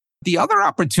The other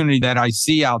opportunity that I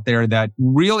see out there that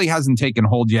really hasn't taken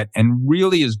hold yet and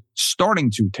really is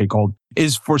starting to take hold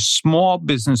is for small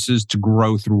businesses to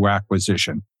grow through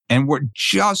acquisition. And we're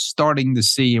just starting to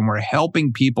see, and we're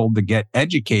helping people to get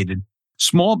educated.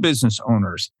 Small business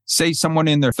owners, say someone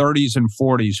in their 30s and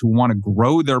 40s who want to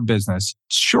grow their business.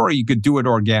 Sure, you could do it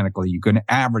organically. You can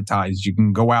advertise. You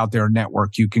can go out there and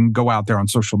network. You can go out there on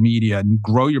social media and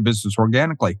grow your business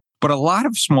organically. But a lot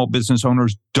of small business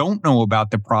owners don't know about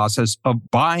the process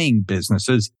of buying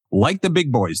businesses like the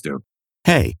big boys do.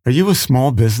 Hey, are you a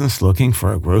small business looking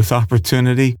for a growth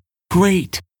opportunity?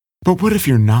 Great. But what if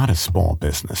you're not a small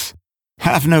business?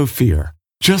 Have no fear.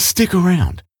 Just stick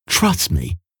around. Trust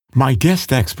me. My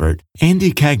guest expert,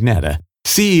 Andy Cagnetta,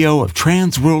 CEO of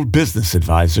Transworld Business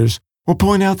Advisors, will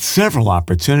point out several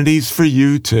opportunities for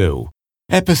you too.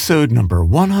 Episode number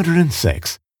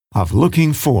 106 of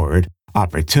Looking Forward,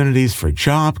 Opportunities for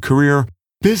Job, Career,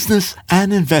 Business,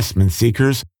 and Investment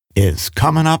Seekers is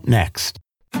coming up next.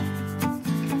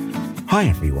 Hi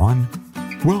everyone.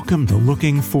 Welcome to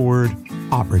Looking Forward,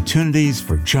 Opportunities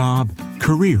for Job,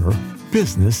 Career,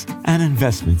 Business, and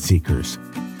Investment Seekers.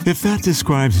 If that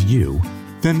describes you,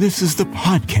 then this is the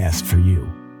podcast for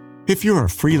you. If you're a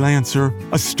freelancer,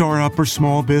 a startup or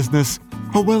small business,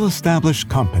 a well-established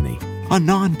company, a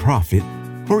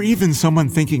nonprofit, or even someone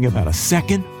thinking about a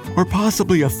second or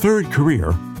possibly a third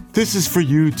career, this is for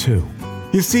you too.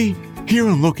 You see, here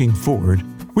in Looking Forward,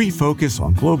 we focus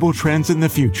on global trends in the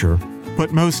future,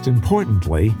 but most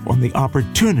importantly, on the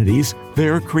opportunities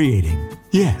they're creating.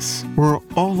 Yes, we're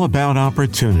all about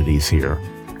opportunities here.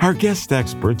 Our guest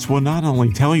experts will not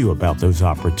only tell you about those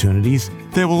opportunities,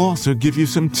 they will also give you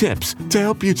some tips to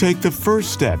help you take the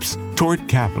first steps toward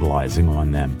capitalizing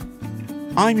on them.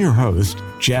 I'm your host,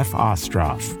 Jeff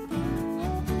Ostroff.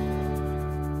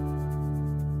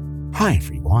 Hi,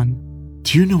 everyone.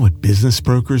 Do you know what business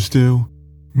brokers do?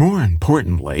 More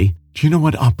importantly, do you know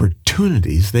what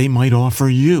opportunities they might offer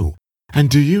you? And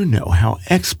do you know how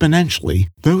exponentially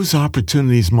those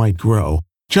opportunities might grow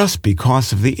just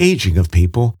because of the aging of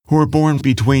people who were born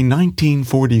between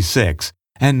 1946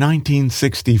 and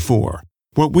 1964,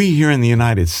 what we here in the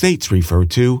United States refer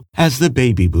to as the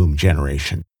baby boom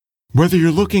generation? Whether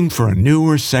you're looking for a new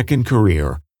or second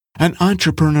career, an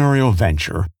entrepreneurial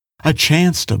venture, a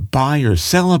chance to buy or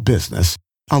sell a business,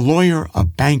 a lawyer, a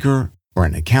banker, or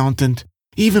an accountant,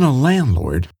 even a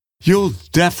landlord, you'll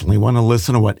definitely want to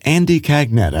listen to what Andy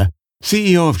Cagnetta,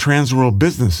 CEO of Transworld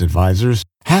Business Advisors,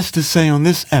 has to say on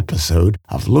this episode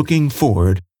of Looking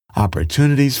Forward,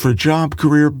 Opportunities for Job,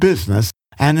 Career, Business,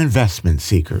 and Investment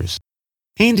Seekers.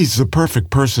 Andy's the perfect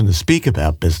person to speak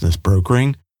about business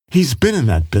brokering. He's been in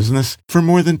that business for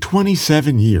more than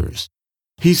 27 years.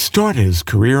 He started his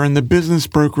career in the business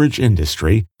brokerage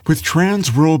industry with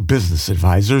Transworld Business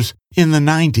Advisors in the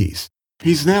 90s.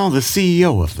 He's now the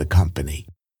CEO of the company.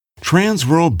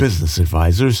 Transworld Business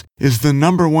Advisors is the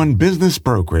 #1 business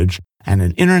brokerage and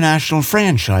an international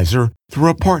franchisor through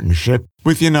a partnership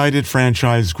with United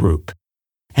Franchise Group.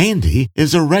 Andy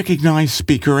is a recognized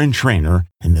speaker and trainer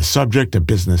in the subject of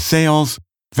business sales,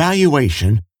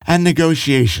 valuation, and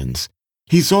negotiations.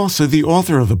 He's also the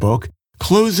author of the book,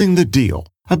 Closing the Deal,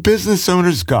 a business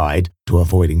owner's guide to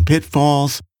avoiding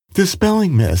pitfalls,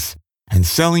 dispelling myths, and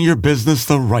selling your business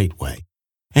the right way.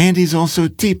 Andy's also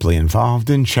deeply involved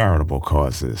in charitable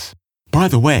causes. By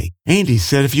the way, Andy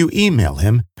said if you email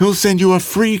him, he'll send you a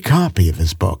free copy of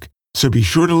his book. So be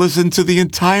sure to listen to the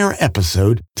entire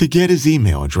episode to get his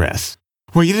email address.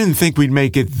 Well, you didn't think we'd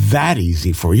make it that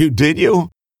easy for you, did you?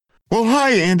 Well,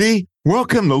 hi, Andy.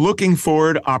 Welcome to Looking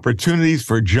Forward, Opportunities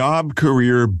for Job,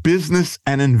 Career, Business,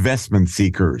 and Investment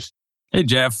Seekers. Hey,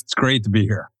 Jeff. It's great to be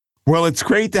here. Well, it's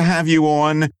great to have you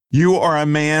on. You are a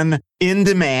man in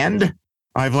demand.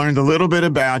 I've learned a little bit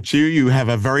about you. You have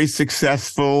a very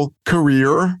successful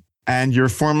career, and you're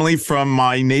formerly from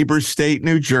my neighbor state,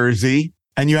 New Jersey,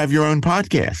 and you have your own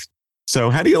podcast. So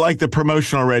how do you like the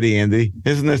promotion already, Andy?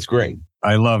 Isn't this great?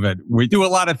 I love it. We do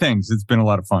a lot of things. It's been a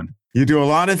lot of fun. You do a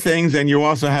lot of things, and you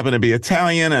also happen to be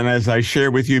Italian. And as I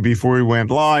shared with you before we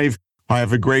went live, I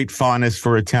have a great fondness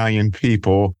for Italian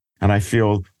people, and I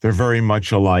feel they're very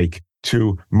much alike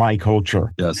to my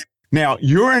culture. Yes. Now,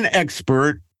 you're an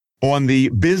expert on the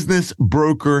business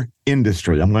broker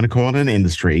industry. I'm going to call it an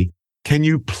industry. Can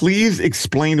you please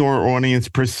explain to our audience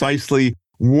precisely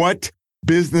what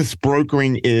business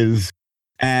brokering is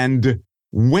and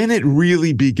when it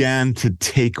really began to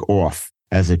take off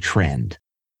as a trend?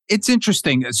 It's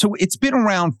interesting. So it's been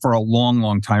around for a long,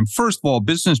 long time. First of all,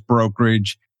 business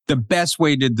brokerage, the best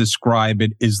way to describe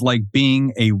it is like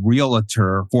being a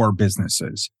realtor for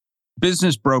businesses.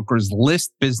 Business brokers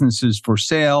list businesses for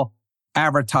sale.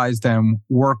 advertise them,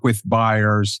 work with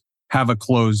buyers, have a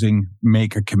closing,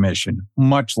 make a commission,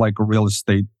 much like a real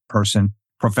estate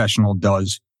professional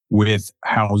does with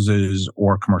houses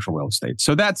or commercial real estate.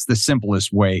 So that's the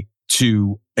simplest way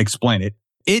to explain it.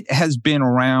 It has been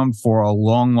around for a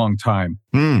long, long time.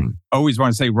 Always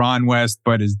want to say Ron West,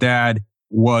 but his dad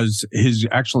was, his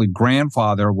actually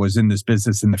grandfather was in this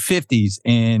business in the 50s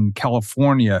in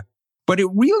California. But it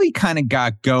really kind of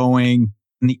got going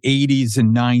in the 80s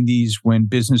and 90s when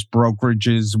business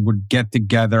brokerages would get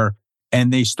together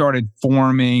and they started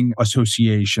forming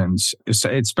associations,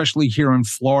 especially here in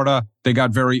Florida. They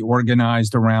got very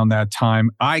organized around that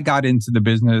time. I got into the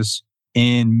business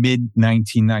in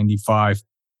mid-1995.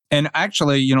 And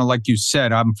actually, like you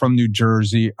said, I'm from New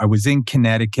Jersey. I was in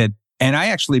Connecticut. And I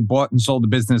actually bought and sold the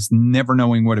business never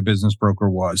knowing what a business broker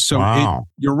was. So wow.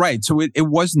 You're right. So it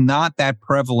was not that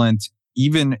prevalent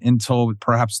even until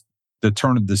perhaps the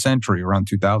turn of the century, around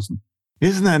 2000.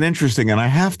 Isn't that interesting? And I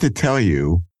have to tell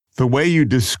you, the way you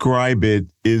describe it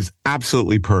is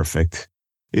absolutely perfect.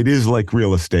 It is like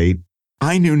real estate.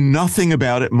 I knew nothing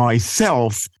about it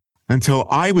myself until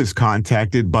I was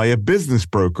contacted by a business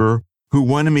broker who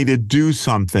wanted me to do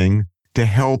something to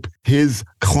help his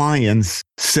clients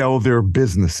sell their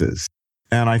businesses.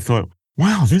 And I thought,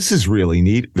 wow, this is really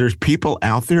neat. There's people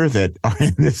out there that are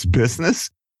in this business.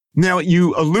 Now,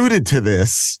 you alluded to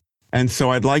this, and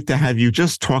so I'd like to have you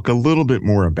just talk a little bit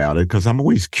more about it, because I'm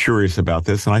always curious about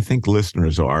this, and I think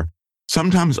listeners are.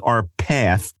 Sometimes our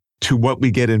path to what we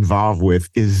get involved with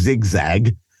is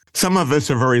zigzag. Some of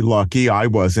us are very lucky. I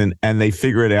wasn't, and they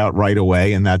figure it out right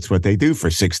away, and that's what they do for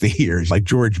 60 years, like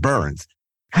George Burns.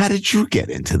 How did you get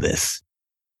into this?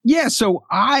 Yeah, so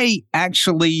I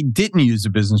actually didn't use a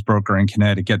business broker in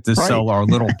Connecticut to sell our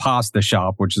little pasta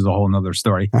shop, which is a whole nother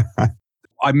story.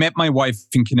 I met my wife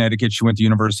in Connecticut. She went to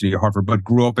University of Harvard, but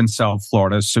grew up in South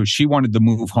Florida. So she wanted to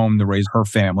move home to raise her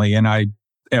family. And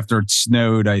after it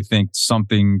snowed, I think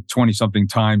 20-something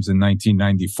times in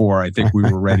 1994, I think we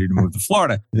were ready to move to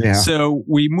Florida. Yeah. So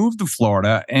we moved to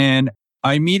Florida, and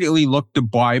I immediately looked to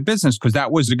buy a business because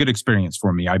that was a good experience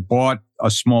for me. I bought a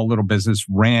small little business,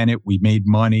 ran it. We made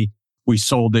money. We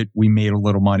sold it. We made a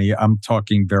little money. I'm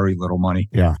talking very little money.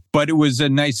 Yeah. But it was a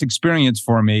nice experience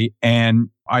for me. And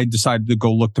I decided to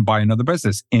go look to buy another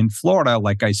business. In Florida,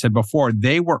 like I said before,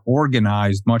 they were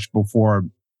organized much before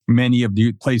many of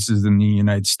the places in the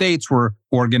United States were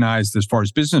organized as far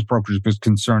as business brokers was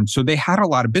concerned. So they had a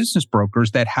lot of business brokers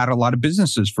that had a lot of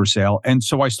businesses for sale. And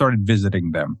so I started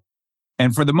visiting them.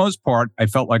 And for the most part, I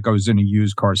felt like I was in a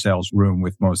used car sales room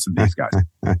with most of these guys.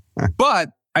 But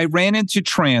I ran into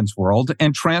Transworld,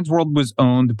 and Transworld was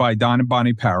owned by Don and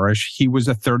Bonnie Parrish. He was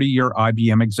a 30-year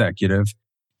IBM executive,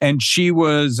 and she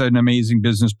was an amazing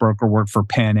business broker, worked for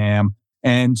Pan Am.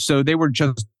 And so they were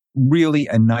just really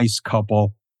a nice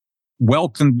couple,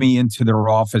 welcomed me into their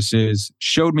offices,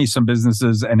 showed me some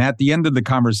businesses, and at the end of the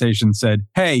conversation said,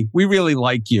 "Hey, we really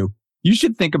like you. You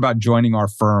should think about joining our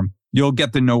firm. You'll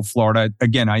get to know Florida."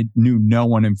 Again, I knew no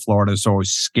one in Florida, so I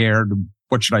was scared.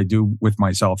 What should I do with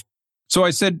myself? So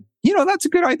I said, that's a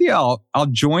good idea. I'll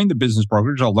join the business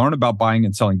brokerage. I'll learn about buying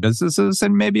and selling businesses,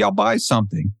 and maybe I'll buy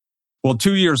something. Well,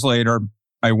 2 years later,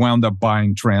 I wound up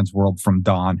buying Transworld from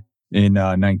Don in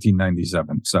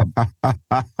 1997. So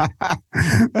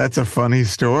that's a funny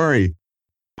story.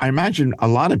 I imagine a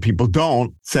lot of people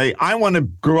don't say, I want to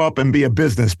grow up and be a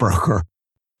business broker.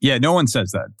 Yeah, no one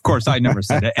says that. Of course, I never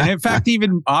said it. And in fact,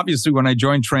 even obviously when I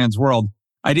joined Transworld,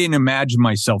 I didn't imagine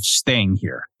myself staying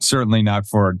here. Certainly not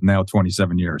for now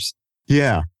 27 years.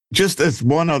 Yeah. Just as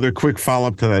one other quick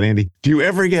follow-up to that, Andy, do you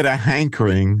ever get a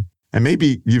hankering, and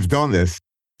maybe you've done this,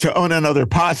 to own another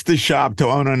pasta shop, to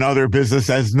own another business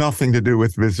that has nothing to do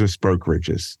with business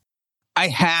brokerages? I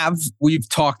have. We've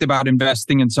talked about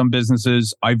investing in some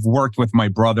businesses. I've worked with my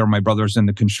brother. My brother's in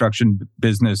the construction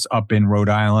business up in Rhode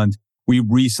Island. We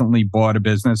recently bought a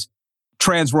business.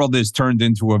 Transworld has turned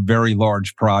into a very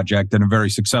large project and a very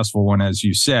successful one, as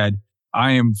you said.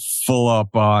 I am full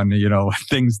up on,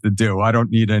 things to do. I don't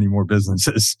need any more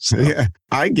businesses. So. Yeah,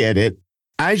 I get it.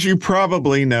 As you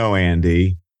probably know,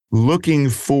 Andy, looking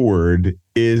forward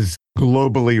is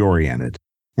globally oriented.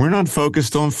 We're not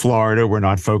focused on Florida. We're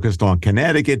not focused on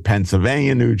Connecticut,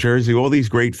 Pennsylvania, New Jersey, all these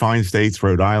great fine states,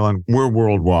 Rhode Island. We're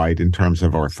worldwide in terms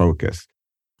of our focus.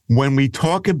 When we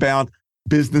talk about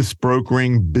business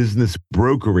brokering, business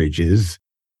brokerages,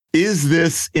 is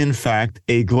this in fact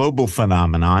a global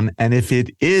phenomenon? And if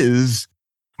it is,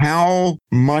 how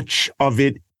much of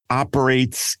it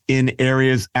operates in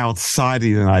areas outside the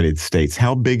United States?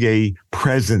 How big a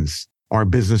presence are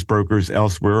business brokers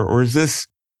elsewhere? Or is this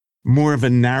more of a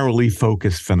narrowly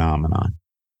focused phenomenon?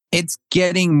 It's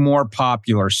getting more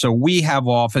popular. So we have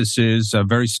offices,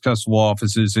 very successful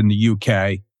offices in the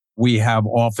UK. We have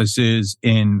offices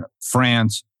in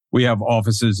France. We have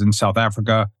offices in South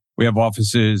Africa. We have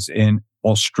offices in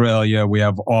Australia. We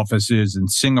have offices in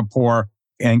Singapore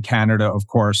and Canada, of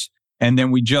course. And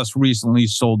then we just recently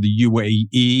sold the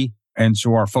UAE. And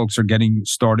so our folks are getting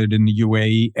started in the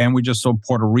UAE. And we just sold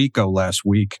Puerto Rico last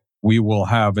week. We will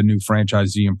have a new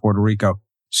franchisee in Puerto Rico.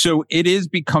 So it is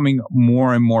becoming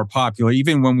more and more popular.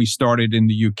 Even when we started in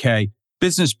the UK,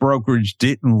 business brokerage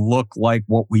didn't look like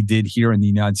what we did here in the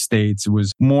United States. It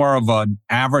was more of an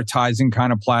advertising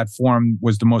kind of platform,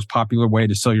 was the most popular way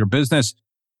to sell your business.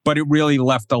 But it really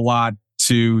left a lot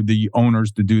to the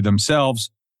owners to do themselves.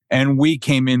 And we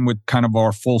came in with kind of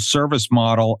our full service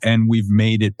model, and we've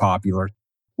made it popular.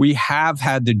 We have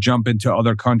had to jump into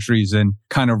other countries and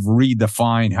kind of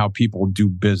redefine how people do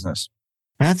business.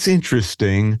 That's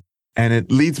interesting. And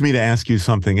it leads me to ask you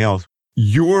something else.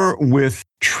 You're with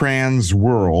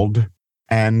Transworld,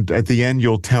 and at the end,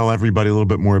 you'll tell everybody a little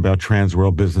bit more about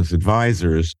Transworld Business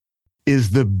Advisors.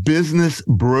 Is the business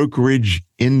brokerage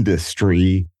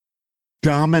industry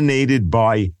dominated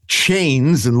by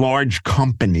chains and large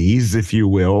companies, if you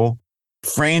will,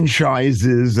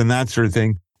 franchises and that sort of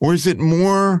thing? Or is it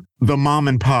more the mom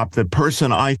and pop? The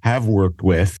person I have worked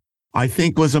with, I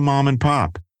think, was a mom and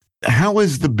pop. How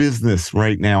is the business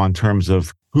right now in terms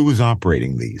of who is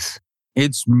operating these?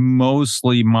 It's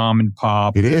mostly mom and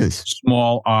pop. It is.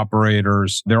 Small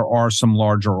operators. There are some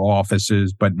larger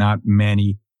offices, but not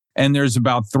many. And there's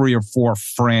about 3 or 4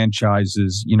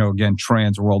 franchises, again,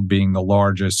 Transworld being the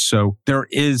largest. So there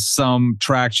is some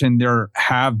traction. There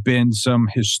have been some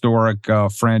historic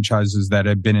franchises that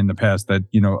have been in the past that,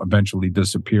 eventually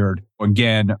disappeared.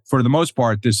 Again, for the most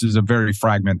part, this is a very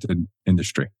fragmented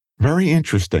industry. Very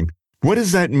interesting. What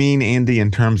does that mean, Andy,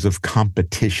 in terms of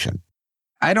competition?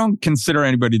 I don't consider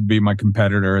anybody to be my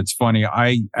competitor. It's funny.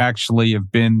 I actually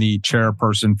have been the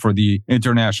chairperson for the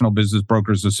International Business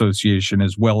Brokers Association,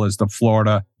 as well as the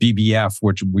Florida BBF,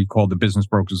 which we call the Business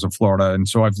Brokers of Florida. And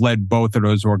so I've led both of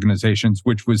those organizations,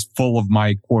 which was full of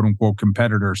my quote unquote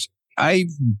competitors. I've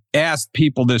asked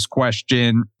people this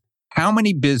question. How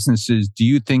many businesses do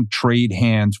you think trade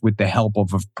hands with the help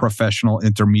of a professional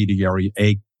intermediary,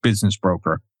 a business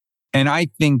broker? And I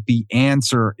think the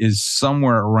answer is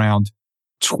somewhere around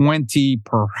 20,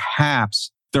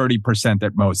 perhaps 30%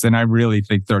 at most. And I really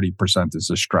think 30% is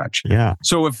a stretch. Yeah.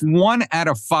 So if 1 out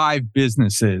of 5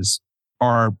 businesses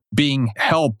are being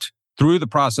helped through the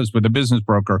process with a business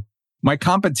broker, my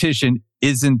competition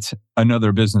isn't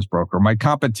another business broker. My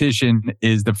competition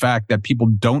is the fact that people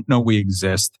don't know we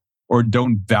exist or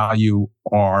don't value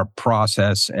our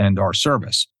process and our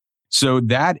service. So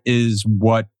that is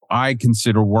what I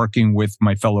consider working with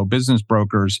my fellow business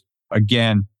brokers.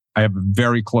 Again, I have a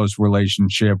very close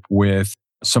relationship with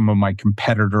some of my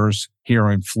competitors here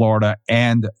in Florida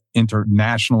and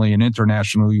internationally. And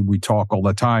internationally, we talk all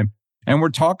the time. And we're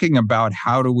talking about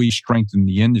how do we strengthen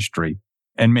the industry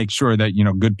and make sure that,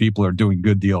 good people are doing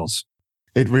good deals.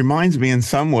 It reminds me in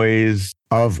some ways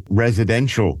of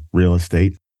residential real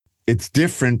estate. It's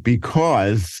different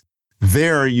because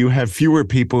there you have fewer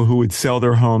people who would sell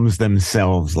their homes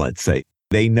themselves, let's say.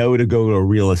 They know to go to a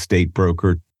real estate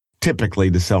broker typically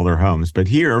to sell their homes. But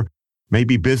here,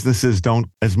 maybe businesses don't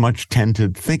as much tend to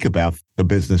think about the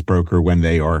business broker when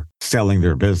they are selling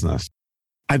their business.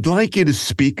 I'd like you to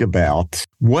speak about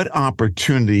what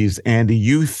opportunities, Andy,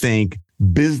 you think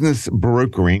business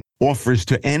brokering offers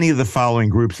to any of the following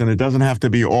groups, and it doesn't have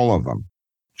to be all of them.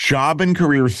 Job and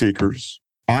career seekers,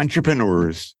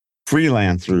 entrepreneurs,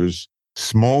 freelancers,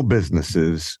 small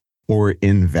businesses, or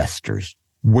investors.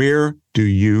 Where do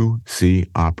you see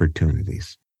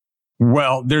opportunities?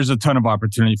 Well, there's a ton of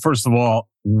opportunity. First of all,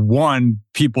 one,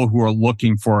 people who are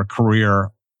looking for a career.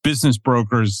 Business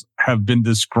brokers have been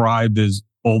described as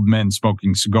old men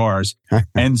smoking cigars.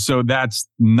 And so that's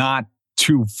not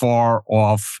too far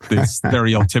off this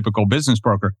stereotypical business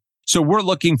broker. So we're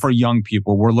looking for young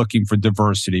people. We're looking for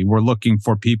diversity. We're looking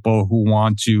for people who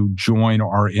want to join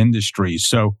our industry.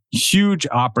 So huge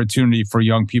opportunity for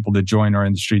young people to join our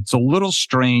industry. It's a little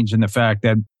strange in the fact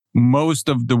that most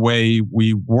of the way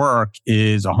we work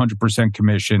is 100%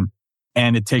 commission,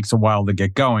 and it takes a while to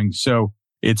get going. So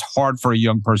it's hard for a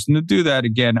young person to do that.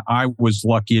 Again, I was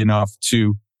lucky enough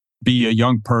to be a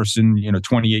young person,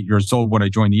 28 years old when I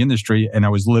joined the industry, and I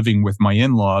was living with my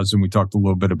in-laws, and we talked a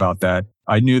little bit about that.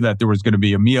 I knew that there was going to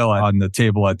be a meal on the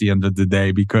table at the end of the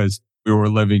day because we were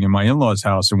living in my in-laws'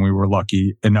 house, and we were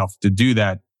lucky enough to do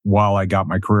that while I got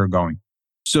my career going.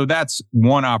 So that's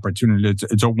one opportunity.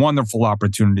 It's a wonderful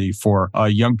opportunity for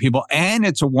young people, and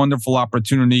it's a wonderful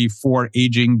opportunity for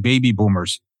aging baby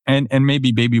boomers. And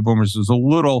maybe baby boomers is a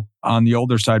little on the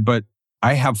older side, but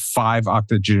I have 5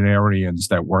 octogenarians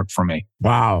that work for me.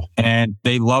 Wow. And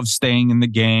they love staying in the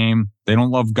game. They don't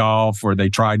love golf, or they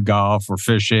tried golf or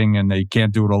fishing and they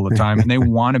can't do it all the time. And they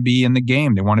want to be in the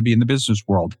game. They want to be in the business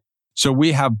world. So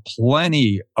we have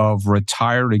plenty of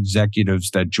retired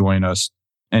executives that join us.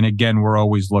 And again, we're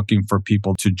always looking for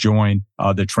people to join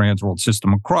the Transworld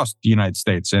system across the United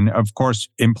States. And of course,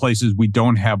 in places we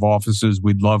don't have offices,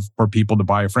 we'd love for people to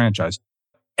buy a franchise.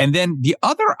 And then the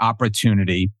other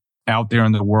opportunity out there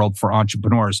in the world for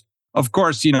entrepreneurs, of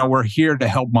course, we're here to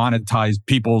help monetize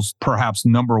people's perhaps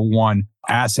number one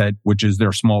asset, which is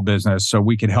their small business. So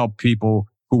we can help people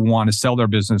who want to sell their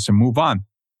business and move on.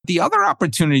 The other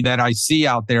opportunity that I see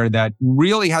out there that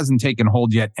really hasn't taken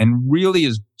hold yet and really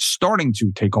is starting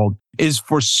to take hold is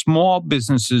for small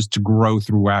businesses to grow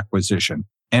through acquisition.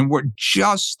 And we're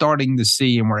just starting to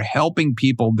see, and we're helping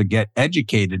people to get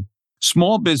educated.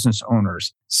 Small business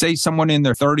owners, say someone in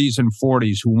their 30s and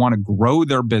 40s who want to grow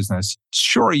their business.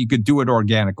 Sure, you could do it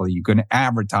organically. You can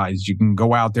advertise. You can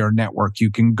go out there and network. You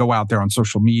can go out there on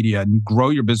social media and grow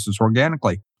your business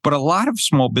organically. But a lot of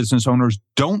small business owners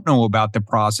don't know about the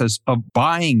process of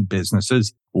buying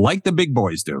businesses like the big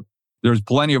boys do. There's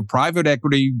plenty of private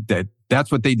equity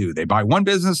that's what they do. They buy one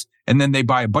business and then they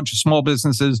buy a bunch of small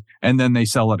businesses and then they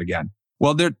sell it again.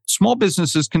 Well, their small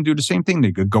businesses can do the same thing.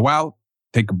 They could go out,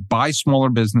 they could buy smaller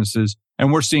businesses,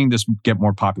 and we're seeing this get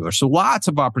more popular. So lots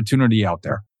of opportunity out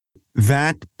there.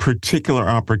 That particular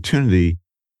opportunity,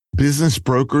 business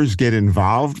brokers get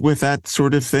involved with that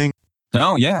sort of thing?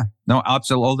 No, yeah. No,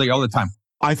 absolutely, all the time.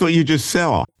 I thought you just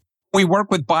sell. We work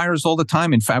with buyers all the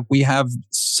time. In fact, we have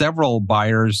several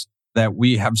buyers that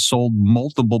we have sold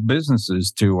multiple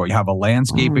businesses to. We have a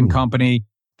landscaping company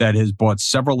that has bought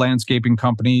several landscaping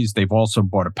companies. They've also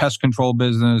bought a pest control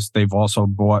business. They've also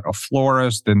bought a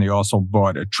florist, and they also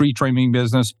bought a tree trimming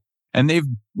business. And they've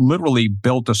literally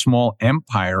built a small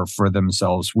empire for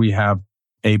themselves. We have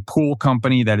a pool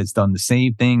company that has done the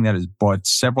same thing, that has bought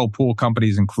several pool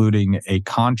companies, including a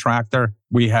contractor.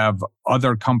 We have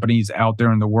other companies out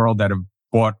there in the world that have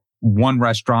bought one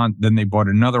restaurant, then they bought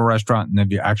another restaurant, and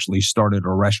they've actually started a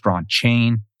restaurant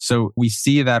chain. So we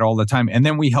see that all the time. And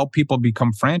then we help people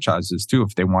become franchises too,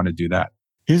 if they want to do that.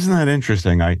 Isn't that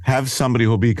interesting? I have somebody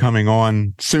who will be coming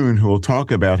on soon who will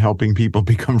talk about helping people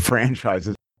become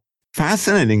franchises.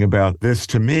 Fascinating about this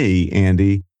to me,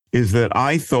 Andy, is that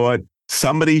I thought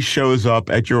somebody shows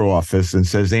up at your office and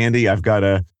says, Andy, I've got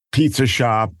a pizza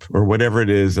shop or whatever it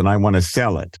is, and I want to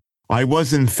sell it. I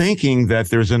wasn't thinking that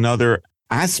there's another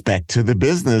aspect to the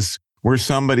business where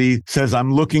somebody says,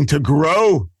 I'm looking to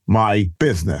grow my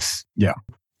business. Yeah.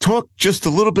 Talk just a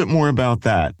little bit more about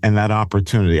that and that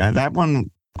opportunity. That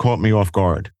one caught me off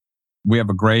guard. We have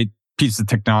a great piece of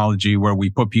technology where we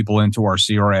put people into our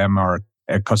CRM, our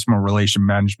customer relation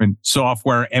management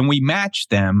software, and we match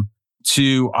them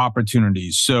to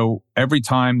opportunities. So every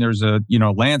time there's a,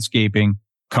 landscaping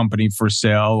company for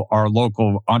sale, our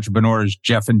local entrepreneurs,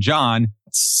 Jeff and John,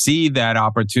 see that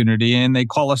opportunity and they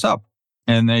call us up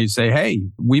and they say, hey,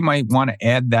 we might want to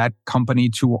add that company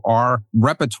to our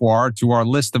repertoire, to our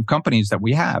list of companies that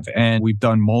we have. And we've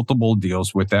done multiple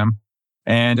deals with them.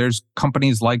 And there's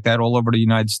companies like that all over the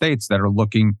United States that are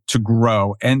looking to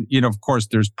grow. And, of course,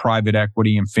 there's private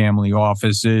equity and family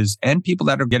offices and people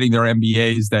that are getting their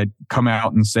MBAs that come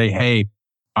out and say, hey,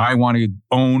 I want to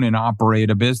own and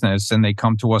operate a business. And they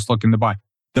come to us looking to buy.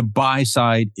 The buy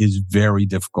side is very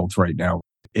difficult right now.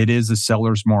 It is a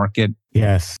seller's market.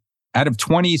 Yes. Out of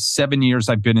 27 years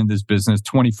I've been in this business,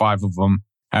 25 of them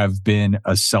have been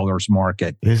a seller's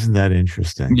market. Isn't that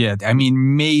interesting? Yeah. I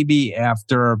mean, maybe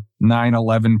after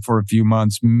 9/11 for a few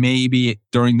months, maybe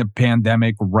during the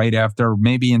pandemic, right after,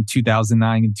 maybe in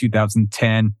 2009 and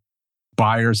 2010,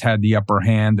 buyers had the upper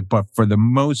hand. But for the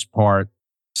most part,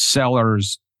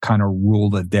 sellers kind of rule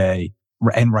the day.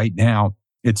 And right now,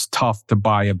 it's tough to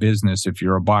buy a business if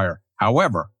you're a buyer.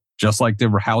 However, just like the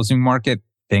housing market,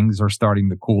 things are starting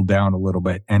to cool down a little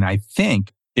bit. And I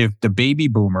think if the baby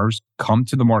boomers come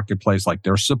to the marketplace like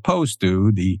they're supposed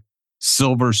to, the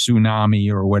silver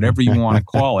tsunami or whatever you want to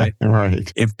call it,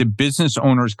 right. If the business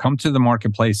owners come to the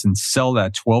marketplace and sell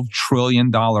that $12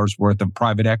 trillion worth of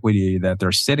private equity that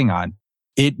they're sitting on,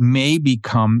 it may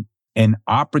become an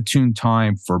opportune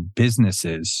time for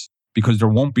businesses because there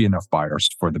won't be enough buyers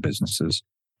for the businesses.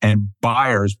 And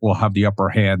buyers will have the upper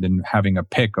hand in having a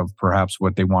pick of perhaps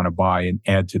what they want to buy and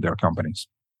add to their companies.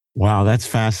 Wow, that's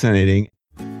fascinating.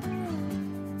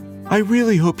 I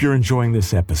really hope you're enjoying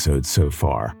this episode so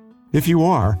far. If you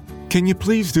are, can you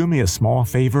please do me a small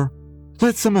favor?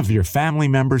 Let some of your family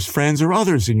members, friends, or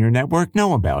others in your network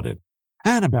know about it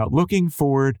and about Looking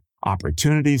Forward,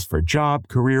 opportunities for job,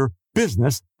 career,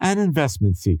 business, and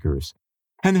investment seekers.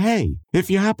 And hey, if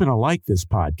you happen to like this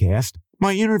podcast,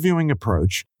 my interviewing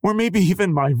approach, or maybe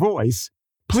even my voice,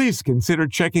 please consider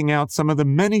checking out some of the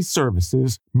many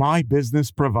services my business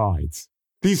provides.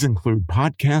 These include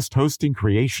podcast hosting,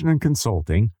 creation and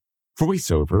consulting,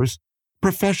 voiceovers,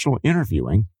 professional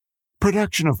interviewing,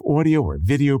 production of audio or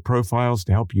video profiles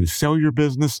to help you sell your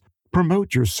business,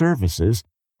 promote your services,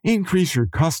 increase your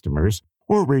customers,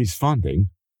 or raise funding,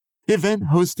 event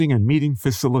hosting and meeting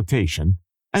facilitation,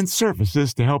 and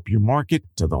services to help you market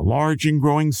to the large and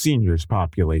growing seniors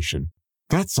population.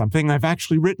 That's something I've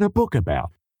actually written a book about.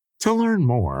 To learn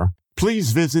more,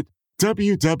 please visit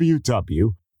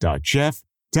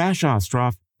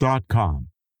www.jeff-ostroff.com.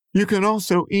 You can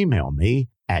also email me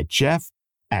at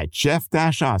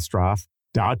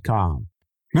jeff@ostroff.com.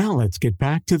 Now let's get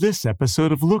back to this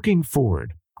episode of Looking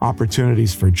Forward,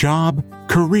 opportunities for job,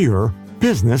 career,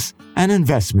 business, and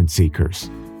investment seekers.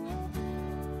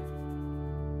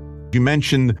 You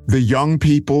mentioned the young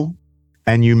people,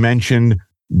 and you mentioned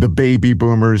the baby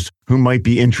boomers who might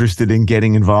be interested in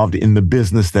getting involved in the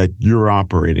business that you're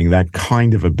operating, that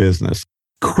kind of a business.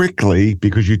 Quickly,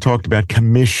 because you talked about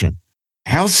commission,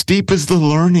 how steep is the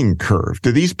learning curve?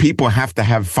 Do these people have to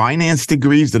have finance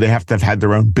degrees? Do they have to have had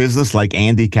their own business like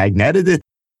Andy Cagnetta did?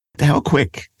 How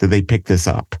quick do they pick this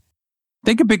up?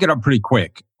 They can pick it up pretty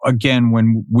quick. Again,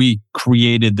 when we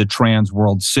created the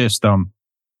TransWorld system,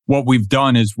 what we've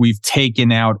done is we've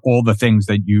taken out all the things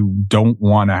that you don't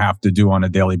want to have to do on a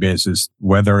daily basis,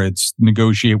 whether it's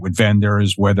negotiate with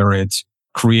vendors, whether it's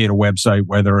create a website,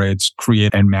 whether it's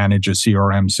create and manage a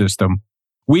CRM system.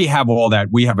 We have all that.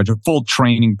 We have a full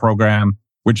training program,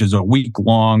 which is a week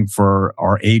long for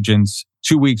our agents,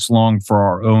 2 weeks long for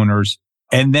our owners,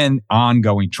 and then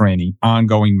ongoing training,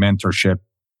 ongoing mentorship,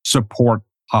 support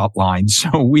hotlines.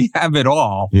 So we have it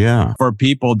all for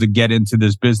people to get into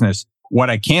this business. What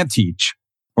I can't teach,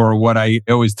 or what I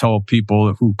always tell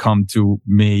people who come to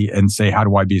me and say, how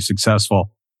do I be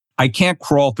successful? I can't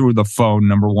crawl through the phone,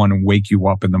 number one, and wake you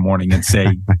up in the morning and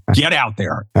say, get out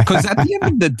there. Because at the end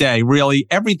of the day, really,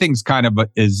 everything's kind of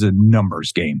is a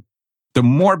numbers game. The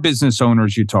more business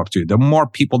owners you talk to, the more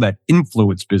people that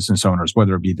influence business owners,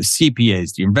 whether it be the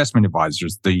CPAs, the investment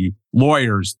advisors, the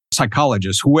lawyers,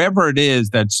 psychologists, whoever it is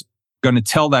that's going to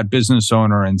tell that business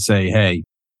owner and say, hey,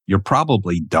 you're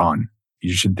probably done.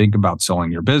 You should think about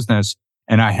selling your business,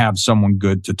 and I have someone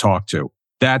good to talk to.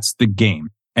 That's the game.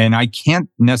 And I can't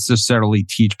necessarily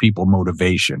teach people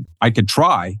motivation. I could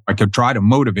try to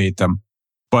motivate them,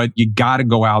 but you got to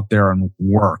go out there and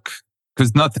work,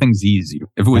 because nothing's easy.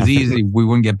 If it was easy, we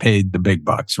wouldn't get paid the big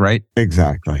bucks, right?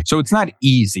 Exactly. So it's not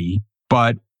easy,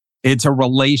 but it's a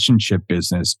relationship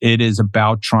business. It is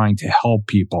about trying to help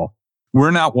people.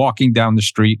 We're not walking down the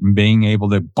street and being able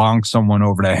to bonk someone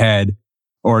over the head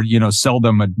or, sell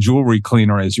them a jewelry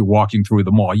cleaner as you're walking through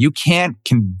the mall. You can't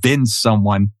convince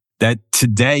someone that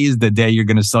today is the day you're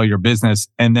going to sell your business.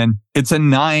 And then it's a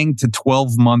 9 to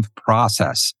 12 month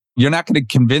process. You're not going to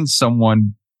convince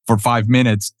someone for 5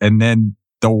 minutes and then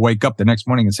they'll wake up the next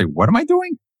morning and say, what am I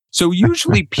doing? So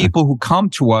usually people who come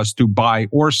to us to buy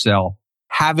or sell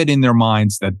have it in their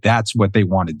minds that that's what they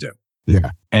want to do. Yeah.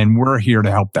 And we're here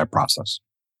to help that process.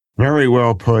 Very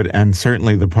well put. And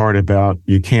certainly the part about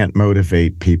you can't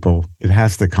motivate people. It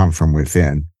has to come from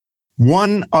within.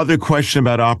 One other question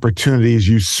about opportunities.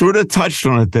 You sort of touched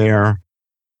on it there.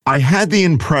 I had the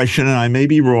impression, and I may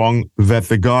be wrong, that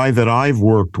the guy that I've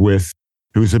worked with,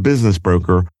 who's a business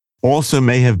broker, also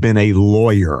may have been a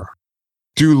lawyer.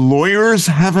 Do lawyers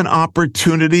have an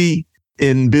opportunity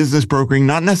in business brokering,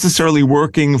 not necessarily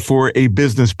working for a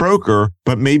business broker,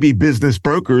 but maybe business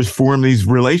brokers form these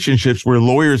relationships where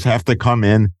lawyers have to come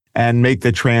in and make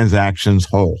the transactions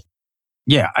whole?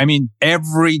 Yeah. I mean,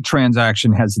 every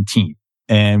transaction has a team,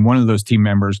 and one of those team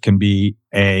members can be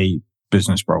a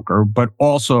business broker, but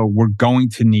also we're going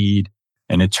to need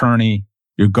an attorney.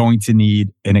 You're going to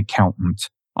need an accountant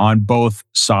on both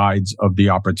sides of the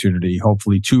opportunity.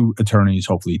 Hopefully 2 attorneys,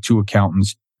 hopefully 2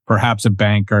 accountants, perhaps a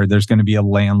banker. There's going to be a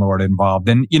landlord involved.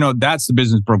 And, that's the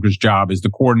business broker's job, is to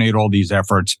coordinate all these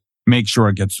efforts, make sure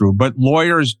it gets through. But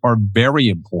lawyers are very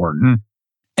important.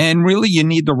 And really, you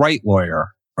need the right lawyer,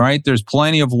 right? There's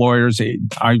plenty of lawyers.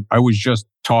 I was just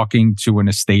talking to an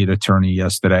estate attorney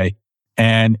yesterday,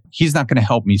 and he's not going to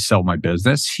help me sell my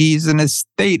business. He's an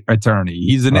estate attorney.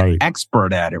 He's an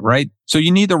expert at it, right? So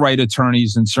you need the right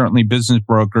attorneys, and certainly business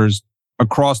brokers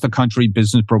across the country,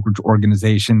 business brokerage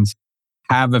organizations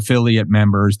have affiliate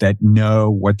members that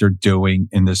know what they're doing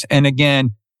in this. And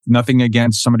again, nothing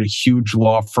against some of the huge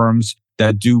law firms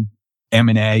that do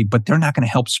M&A, but they're not going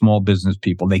to help small business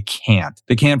people. They can't.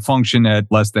 They can't function at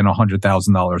less than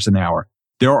 $100,000 an hour.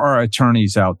 There are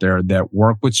attorneys out there that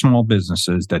work with small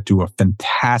businesses that do a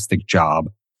fantastic job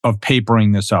of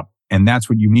papering this up. And that's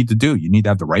what you need to do. You need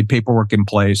to have the right paperwork in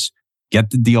place,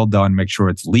 get the deal done, make sure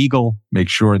it's legal, make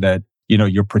sure that,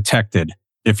 you're protected.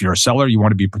 If you're a seller, you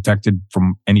want to be protected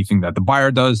from anything that the buyer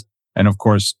does. And of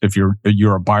course, if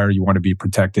you're a buyer, you want to be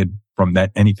protected from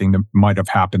that anything that might have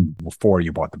happened before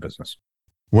you bought the business.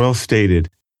 Well stated.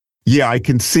 Yeah, I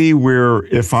can see where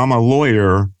if I'm a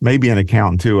lawyer, maybe an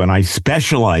accountant too, and I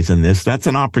specialize in this, that's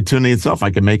an opportunity itself. I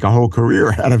can make a whole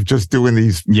career out of just doing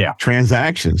these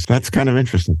transactions. That's kind of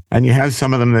interesting. And you have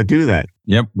some of them that do that.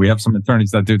 Yep, we have some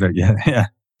attorneys that do that. Yeah.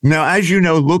 Now, as you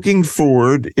know, looking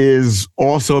forward is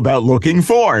also about looking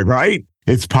forward, right?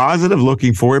 It's positive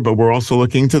looking forward, but we're also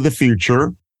looking to the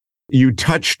future. You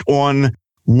touched on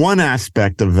one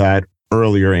aspect of that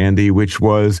earlier, Andy, which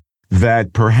was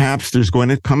that perhaps there's going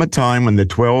to come a time when the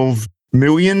 $12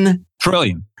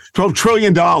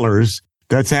 trillion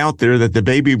that's out there that the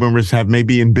baby boomers have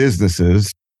maybe in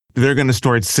businesses, they're going to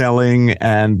start selling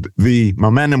and the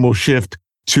momentum will shift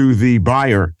to the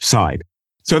buyer side.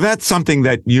 So that's something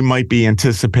that you might be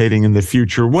anticipating in the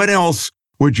future. What else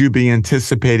would you be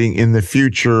anticipating in the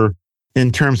future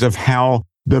in terms of how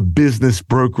the business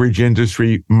brokerage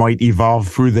industry might evolve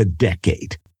through the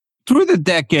decade? Through the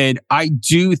decade, I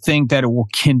do think that it will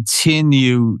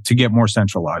continue to get more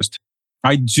centralized.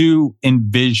 I do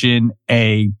envision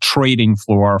a trading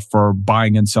floor for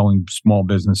buying and selling small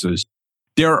businesses.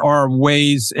 There are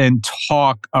ways and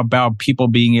talk about people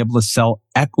being able to sell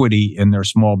equity in their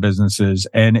small businesses.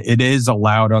 And it is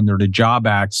allowed under the Job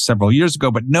Act several years ago,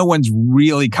 but no one's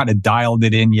really kind of dialed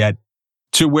it in yet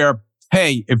to where,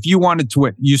 hey, if you wanted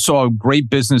to, you saw a great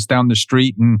business down the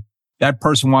street and that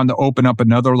person wanted to open up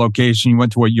another location. You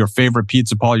went to your favorite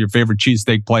pizza parlor, your favorite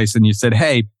cheesesteak place, and you said,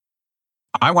 hey,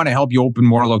 I want to help you open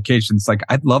more locations. Like,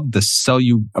 I'd love to sell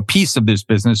you a piece of this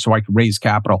business so I could raise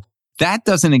capital. That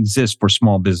doesn't exist for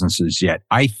small businesses yet.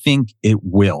 I think it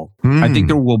will. I think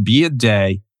there will be a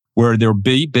day where there'll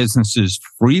be businesses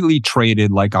freely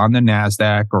traded like on the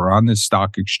NASDAQ or on the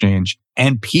stock exchange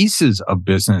and pieces of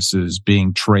businesses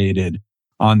being traded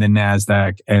on the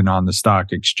NASDAQ and on the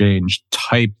stock exchange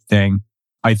type thing.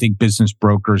 I think business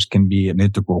brokers can be an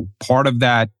integral part of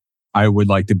that. I would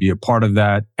like to be a part of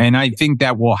that. And I think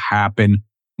that will happen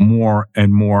more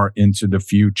and more into the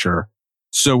future.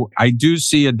 So I do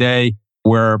see a day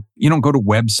where you don't go to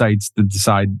websites to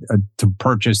decide to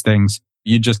purchase things.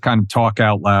 You just kind of talk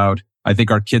out loud. I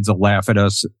think our kids will laugh at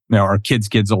us. Our kids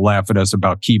will laugh at us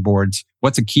about keyboards.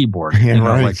 What's a keyboard? Yeah,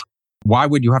 right. Like, why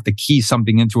would you have to key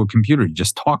something into a computer? You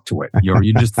just talk to it.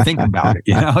 You just think about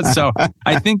it. So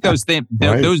I think those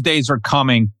days are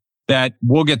coming that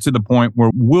we'll get to the point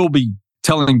where we'll be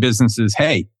telling businesses,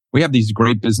 hey, we have these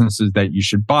great businesses that you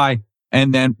should buy.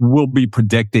 And then we'll be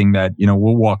predicting that,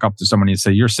 we'll walk up to somebody and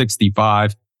say, you're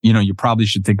 65, you probably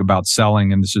should think about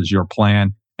selling and this is your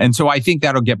plan. And so I think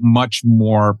that'll get much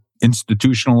more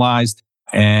institutionalized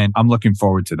and I'm looking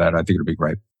forward to that. I think it'll be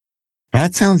great.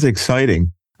 That sounds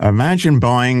exciting. Imagine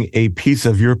buying a piece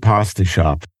of your pasta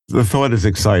shop. The thought is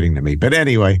exciting to me. But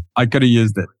anyway. I could have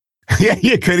used it. Yeah,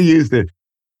 you could have used it.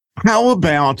 How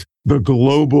about the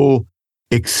global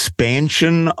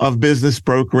expansion of business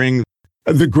brokering?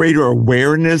 The greater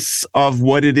awareness of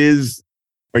what it is?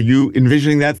 Are you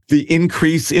envisioning that? The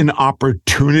increase in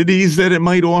opportunities that it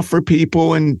might offer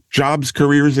people in jobs,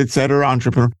 careers, et cetera,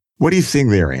 entrepreneur? What are you seeing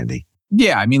there, Andy?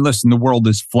 Yeah, I mean, listen, the world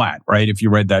is flat, right? If you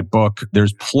read that book,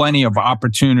 there's plenty of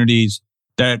opportunities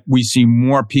that we see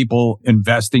more people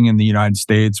investing in the United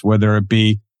States, whether it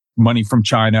be money from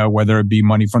China, whether it be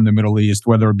money from the Middle East,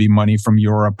 whether it be money from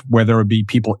Europe, whether it be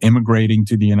people immigrating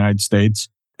to the United States.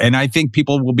 And I think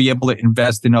people will be able to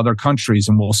invest in other countries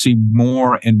and we'll see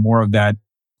more and more of that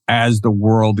as the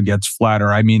world gets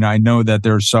flatter. I mean, I know that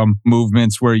there's some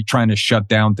movements where you're trying to shut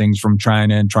down things from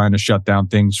China and trying to shut down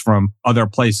things from other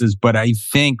places. But I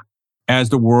think as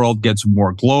the world gets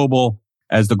more global,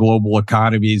 as the global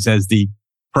economies, as the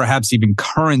perhaps even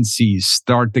currencies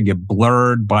start to get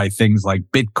blurred by things like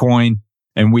Bitcoin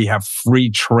and we have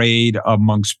free trade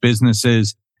amongst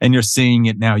businesses, and you're seeing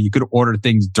it now. You could order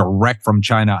things direct from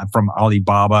China, from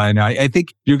Alibaba. And I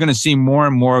think you're going to see more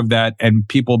and more of that and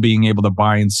people being able to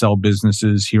buy and sell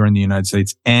businesses here in the United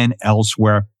States and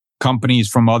elsewhere. Companies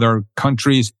from other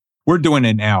countries, we're doing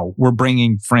it now. We're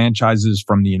bringing franchises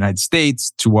from the United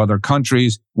States to other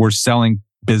countries. We're selling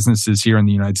businesses here in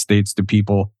the United States to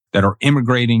people that are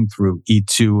immigrating through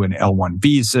E2 and L1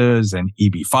 visas and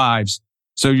EB5s.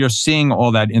 So you're seeing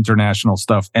all that international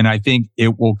stuff. And I think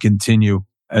it will continue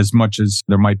as much as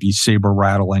there might be saber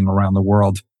rattling around the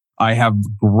world. I have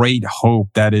great hope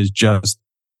that is just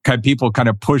people kind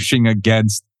of pushing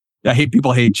against.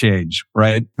 People hate change,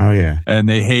 right? Oh, yeah. And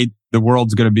they hate the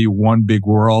world's going to be one big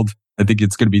world. I think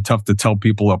it's going to be tough to tell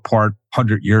people apart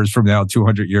 100 years from now,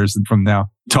 200 years from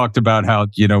now. Talked about how,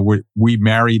 we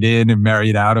married in and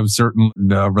married out of certain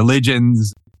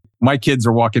religions. My kids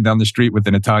are walking down the street with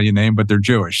an Italian name, but they're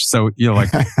Jewish. So,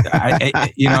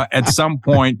 at some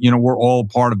point, we're all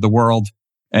part of the world.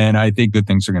 And I think good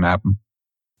things are going to happen.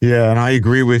 Yeah, and I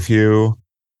agree with you.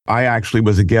 I actually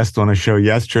was a guest on a show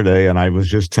yesterday, and I was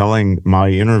just telling my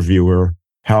interviewer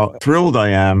how thrilled I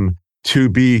am to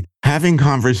be having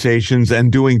conversations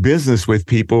and doing business with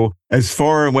people as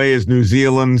far away as New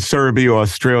Zealand, Serbia,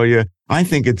 Australia. I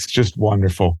think it's just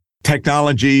wonderful.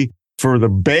 Technology, for the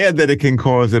bad that it can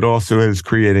cause, it also is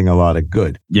creating a lot of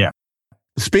good. Yeah.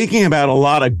 Speaking about a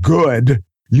lot of good,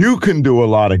 you can do a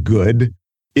lot of good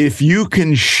if you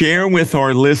can share with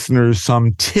our listeners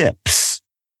some tips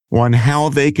on how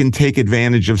they can take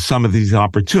advantage of some of these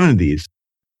opportunities.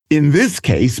 In this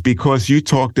case, because you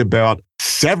talked about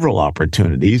several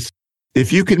opportunities,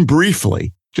 if you can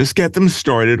briefly just get them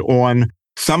started on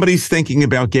somebody's thinking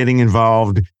about getting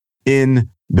involved in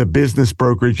the business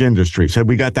brokerage industry. So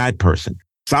we got that person.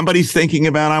 Somebody's thinking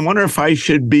about, I wonder if I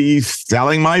should be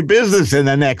selling my business in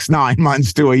the next 9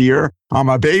 months to a year. I'm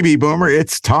a baby boomer.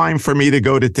 It's time for me to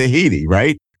go to Tahiti,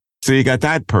 right? So you got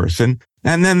that person.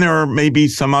 And then there are maybe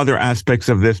some other aspects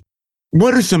of this.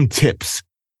 What are some tips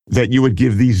that you would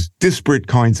give these disparate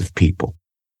kinds of people?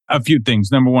 A few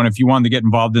things. Number one, if you want to get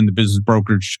involved in the business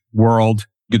brokerage world,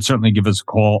 you could certainly give us a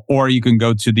call, or you can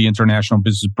go to the International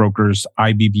Business Brokers,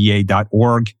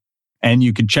 IBBA.org, and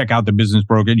you can check out the business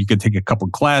broker. You could take a couple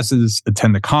of classes,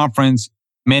 attend the conference.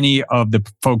 Many of the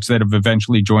folks that have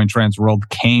eventually joined Transworld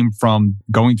came from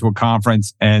going to a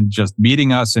conference and just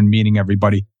meeting us and meeting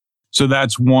everybody. So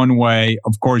that's one way.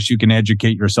 Of course, you can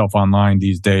educate yourself online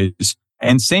these days.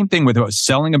 And same thing with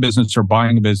selling a business or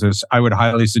buying a business. I would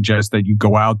highly suggest that you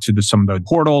go out to some of the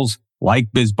portals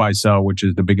like BizBuySell, which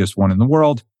is the biggest one in the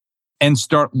world, and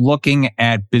start looking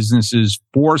at businesses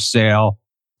for sale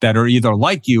that are either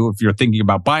like you. If you're thinking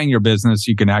about buying your business,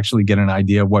 you can actually get an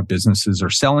idea of what businesses are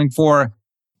selling for,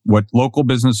 what local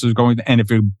businesses are going. And if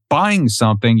you're buying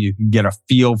something, you can get a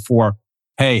feel for,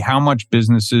 hey, how much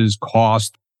businesses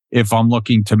cost if I'm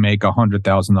looking to make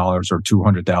 $100,000 or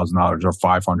 $200,000 or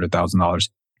 $500,000.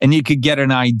 And you could get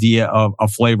an idea of a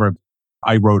flavor.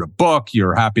 I wrote a book.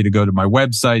 You're happy to go to my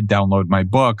website, download my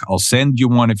book. I'll send you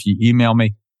one if you email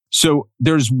me. So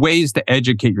there's ways to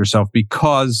educate yourself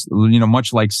because,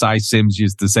 much like Cy Sims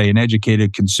used to say, an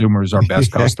educated consumer is our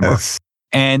best customer.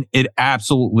 And it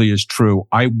absolutely is true.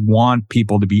 I want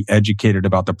people to be educated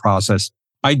about the process.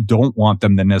 I don't want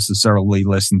them to necessarily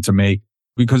listen to me,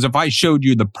 because if I showed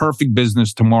you the perfect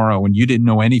business tomorrow and you didn't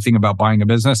know anything about buying a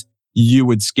business, you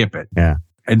would skip it. Yeah.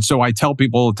 And so I tell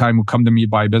people all the time who come to me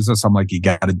buy a business, I'm like, you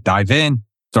got to dive in,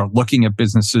 start looking at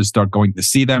businesses, start going to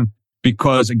see them.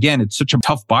 Because again, it's such a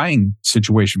tough buying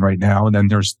situation right now. And then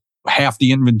there's half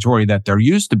the inventory that there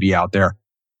used to be out there.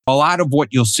 A lot of what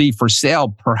you'll see for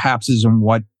sale perhaps isn't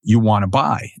what you want to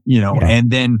buy, And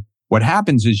then what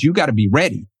happens is you got to be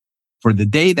ready for the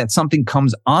day that something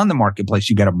comes on the marketplace.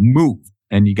 You got to move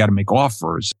and you got to make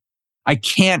offers. I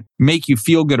can't make you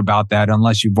feel good about that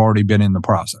unless you've already been in the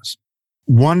process.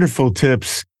 Wonderful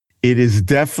tips. It is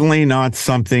definitely not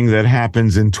something that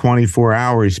happens in 24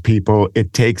 hours, people.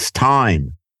 It takes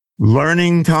time.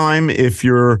 Learning time if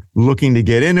you're looking to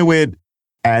get into it.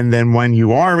 And then when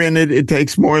you are in it, it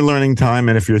takes more learning time.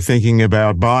 And if you're thinking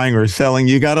about buying or selling,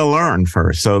 you got to learn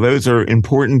first. So those are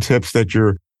important tips that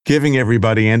you're giving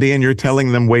everybody, Andy, and you're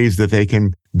telling them ways that they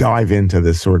can dive into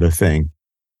this sort of thing.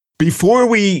 Before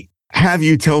we have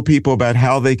you tell people about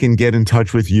how they can get in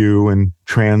touch with you and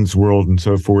Transworld and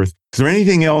so forth, is there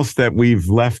anything else that we've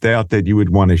left out that you would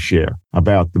want to share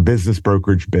about the business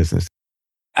brokerage business?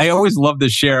 I always love to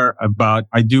share about,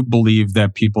 I do believe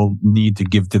that people need to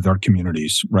give to their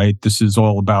communities, right? This is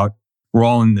all about, we're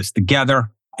all in this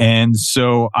together. And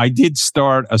so I did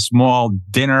start a small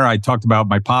dinner. I talked about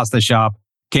my pasta shop,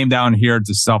 came down here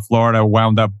to South Florida,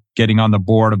 wound up getting on the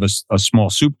board of a small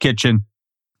soup kitchen.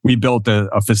 We built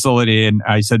a facility and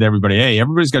I said to everybody, hey,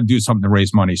 everybody's got to do something to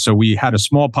raise money. So we had a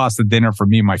small pasta dinner for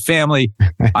me and my family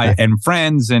and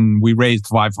friends, and we raised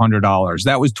 $500.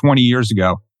 That was 20 years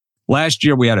ago. Last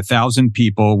year, we had 1,000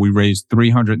 people. We raised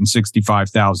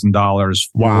 $365,000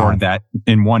 for that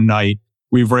in one night.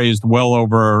 We've raised well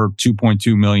over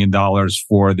 $2.2 million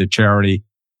for the charity.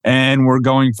 And we're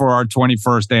going for our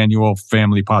 21st annual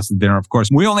family pasta dinner. Of course,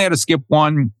 we only had to skip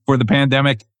one for the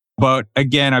pandemic. But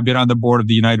again, I've been on the board of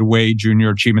the United Way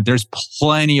Junior Achievement. There's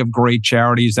plenty of great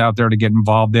charities out there to get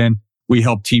involved in. We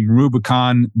helped Team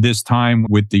Rubicon this time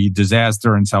with the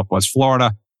disaster in Southwest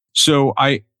Florida. So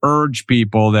I urge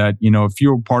people that, if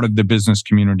you're part of the business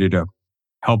community, to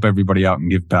help everybody out and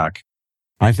give back.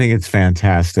 I think it's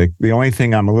fantastic. The only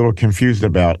thing I'm a little confused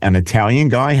about, an Italian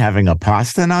guy having a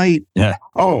pasta night? Yeah.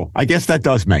 Oh, I guess that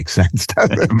does make sense.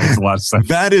 It makes a lot of sense.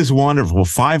 That is wonderful.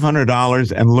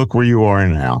 $500, and look where you are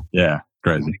now. Yeah,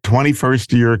 crazy.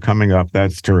 21st year coming up.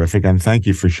 That's terrific. And thank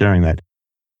you for sharing that.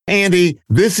 Andy,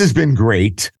 this has been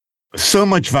great. So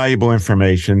much valuable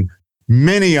information,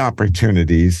 many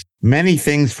opportunities, many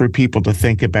things for people to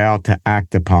think about, to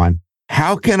act upon.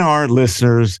 How can our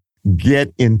listeners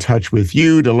get in touch with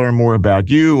you to learn more about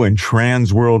you and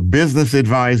Trans World Business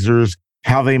Advisors,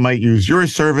 how they might use your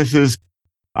services?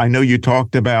 I know you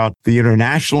talked about the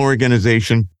international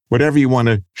organization, whatever you want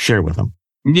to share with them.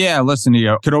 Yeah, listen,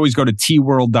 you could always go to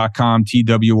tworld.com,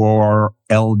 TWORLD.com.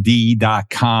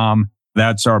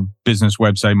 That's our business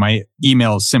website. My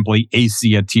email is simply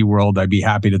ac@tworld. I'd be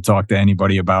happy to talk to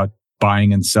anybody about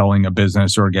buying and selling a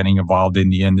business or getting involved in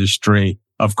the industry.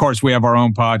 Of course, we have our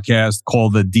own podcast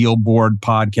called the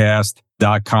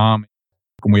DealBoardPodcast.com.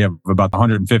 We have about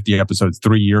 150 episodes,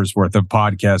 3 years worth of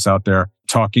podcasts out there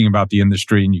talking about the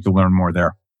industry, and you can learn more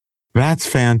there. That's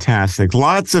fantastic.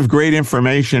 Lots of great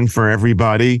information for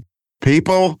everybody.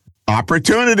 People,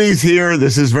 opportunities here.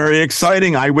 This is very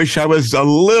exciting. I wish I was a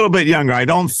little bit younger. I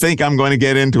don't think I'm going to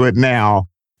get into it now,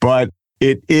 but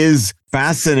it is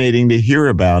fascinating to hear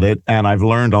about it. And I've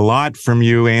learned a lot from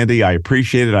you, Andy. I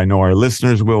appreciate it. I know our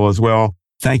listeners will as well.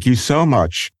 Thank you so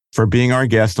much for being our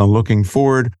guest on Looking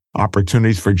Forward,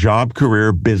 opportunities for job,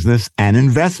 career, business, and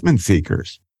investment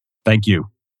seekers. Thank you.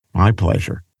 My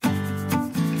pleasure.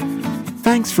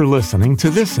 Thanks for listening to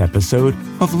this episode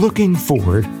of Looking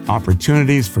Forward,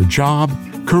 opportunities for job,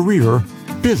 career,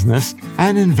 business,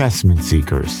 and investment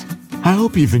seekers. I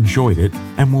hope you've enjoyed it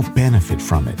and will benefit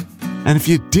from it. And if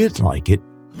you did like it,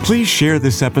 please share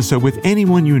this episode with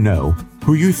anyone you know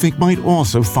who you think might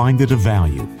also find it of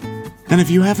value. And if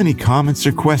you have any comments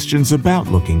or questions about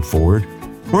Looking Forward,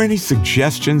 or any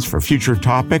suggestions for future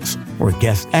topics or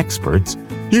guest experts,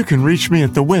 you can reach me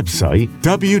at the website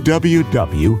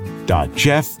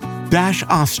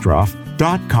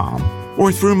www.jeff-ostroff.com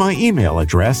or through my email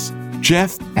address,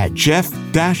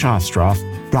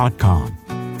 jeff@jeff-ostroff.com.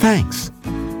 Thanks.